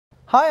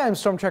Hi, I'm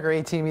Storm Tracker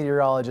 18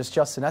 meteorologist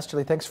Justin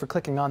Esterly. Thanks for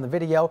clicking on the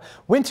video.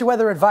 Winter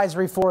weather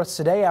advisory for us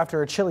today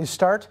after a chilly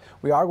start.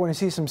 We are going to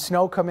see some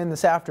snow come in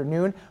this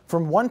afternoon.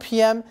 From 1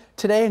 p.m.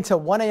 today until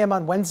 1 a.m.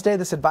 on Wednesday,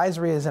 this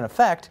advisory is in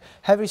effect.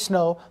 Heavy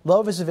snow,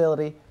 low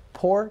visibility,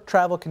 poor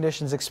travel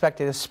conditions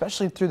expected,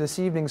 especially through this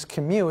evening's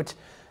commute.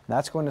 And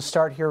that's going to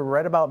start here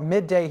right about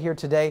midday here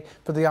today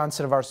for the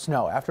onset of our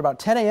snow. After about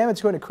 10 a.m.,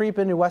 it's going to creep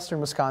into western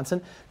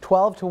Wisconsin.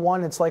 12 to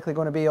 1, it's likely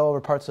going to be over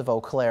parts of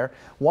Eau Claire.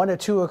 1 to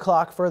 2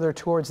 o'clock further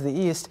towards the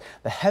east.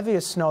 The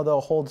heaviest snow,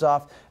 though, holds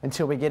off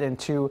until we get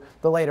into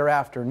the later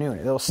afternoon.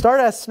 It'll start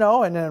as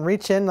snow and then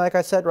reach in, like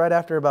I said, right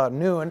after about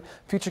noon.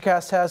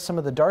 Futurecast has some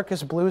of the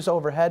darkest blues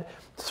overhead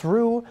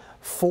through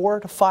 4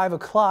 to 5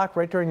 o'clock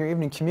right during your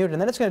evening commute.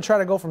 And then it's going to try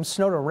to go from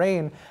snow to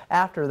rain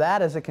after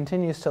that as it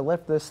continues to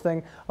lift this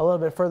thing a little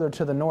bit further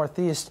to the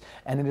northeast,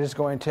 and it is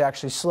going to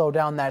actually slow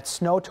down that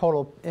snow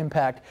total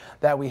impact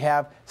that we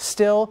have.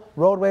 Still,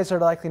 roadways are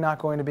likely not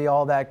going to be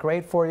all that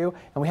great for you,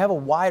 and we have a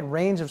wide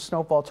range of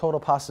snowfall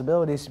total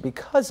possibilities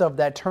because of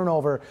that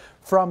turnover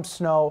from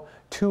snow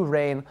to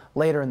rain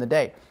later in the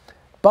day.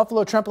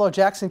 Buffalo, Trempealeau,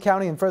 Jackson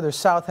County, and further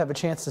south have a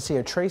chance to see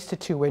a trace to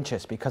 2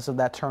 inches because of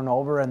that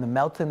turnover and the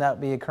melting that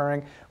will be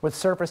occurring. With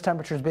surface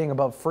temperatures being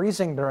above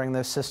freezing during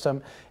this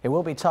system, it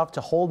will be tough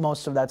to hold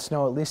most of that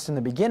snow, at least in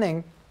the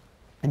beginning,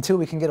 until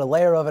we can get a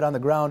layer of it on the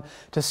ground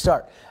to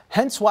start.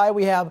 Hence why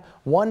we have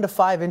 1 to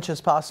 5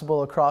 inches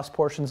possible across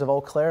portions of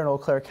Eau Claire and Eau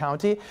Claire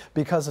County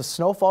because of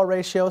snowfall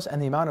ratios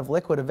and the amount of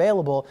liquid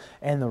available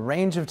and the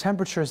range of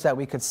temperatures that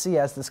we could see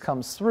as this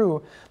comes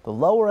through. The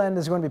lower end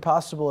is going to be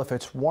possible if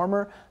it's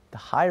warmer. The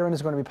higher end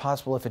is going to be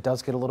possible if it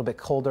does get a little bit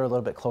colder, a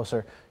little bit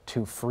closer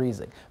to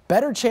freezing.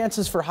 Better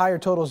chances for higher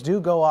totals do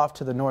go off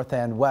to the north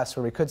and west,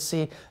 where we could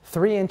see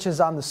 3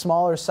 inches on the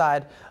smaller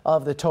side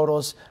of the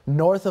totals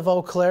north of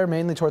Eau Claire,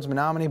 mainly towards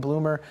Menominee,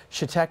 Bloomer,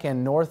 Chetek,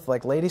 and north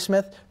like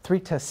Ladysmith. 3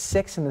 to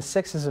 6, and the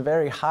 6 is a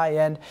very high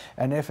end,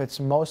 and if it's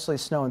mostly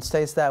snow and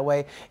stays that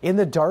way. In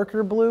the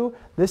darker blue,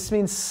 this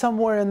means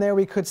somewhere in there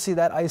we could see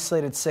that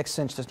isolated 6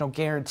 inch. There's no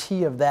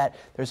guarantee of that.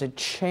 There's a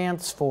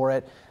chance for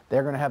it.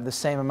 They're going to have the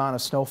same amount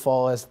of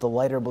snowfall as the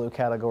lighter blue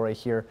category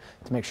here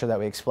to make sure that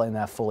we explain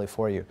that fully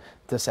for you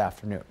this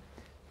afternoon.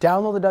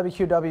 Download the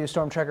WQW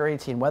Storm Tracker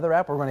 18 weather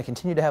app. We're going to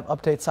continue to have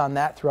updates on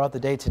that throughout the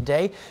day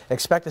today.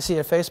 Expect to see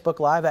a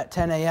Facebook Live at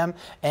 10 a.m.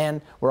 and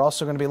we're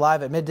also going to be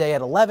live at midday at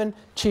 11.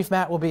 Chief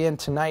Matt will be in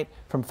tonight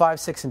from 5,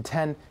 6, and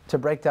 10 to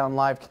break down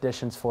live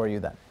conditions for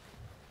you then.